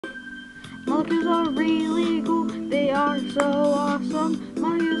Molecules are really cool. They are so awesome.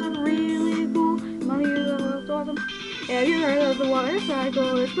 Molecules are really cool. Molecules are so awesome. Have you heard of the water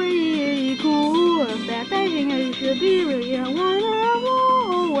cycle? It's pretty cool. If that painting it should be really a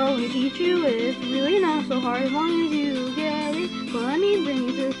wonderful world to teach you. It's really not so hard as long as you get it. But let me bring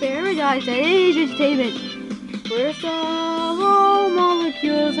you to paradise that is entertainment. First of all,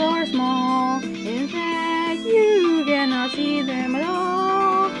 molecules are small. In fact, you cannot see them at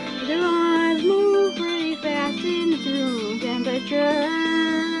all. The ones move pretty fast in room temperature.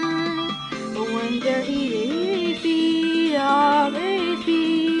 But when they're heated, they speed up, they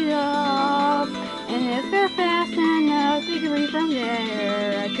speed up. And if they're fast enough, they can read from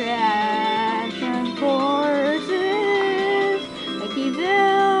their attraction forces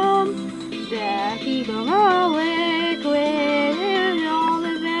that keep them a liquid in all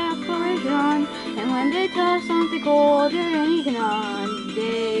evaporation. And when they touch something cold, they're anything on,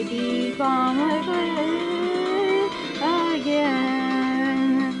 they become liquid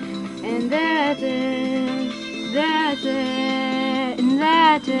again. And that's it, that's it, and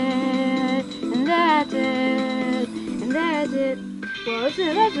that's it, and that's it, and that's it. Well, it's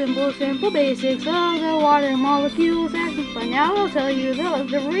the simple basics of the water molecules action. But now I'll tell you the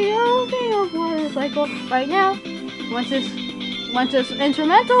real thing of water cycle. Right now, once this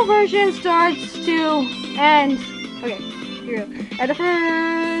instrumental version starts to end. Okay, here we go. At the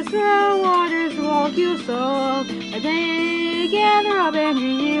first, the water's molecules so they gather up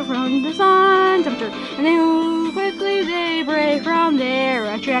energy from the sun temperature, and then quickly they break from their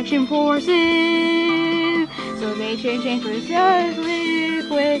attraction forces. So they change from solid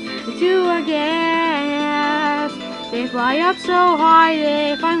liquid to a gas. They fly up so high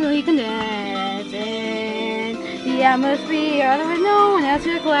they finally condense in the atmosphere. Otherwise known as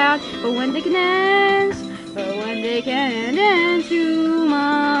a cloud. But when they condense too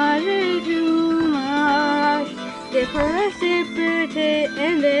much, they precipitate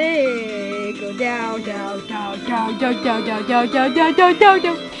and they go down, down, down, down, down, down, down, down, down, down, down, down,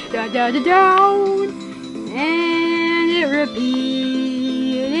 down, down, down, down. And it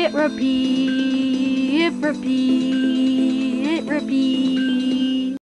repeats, it repeats, it repeats, it repeats.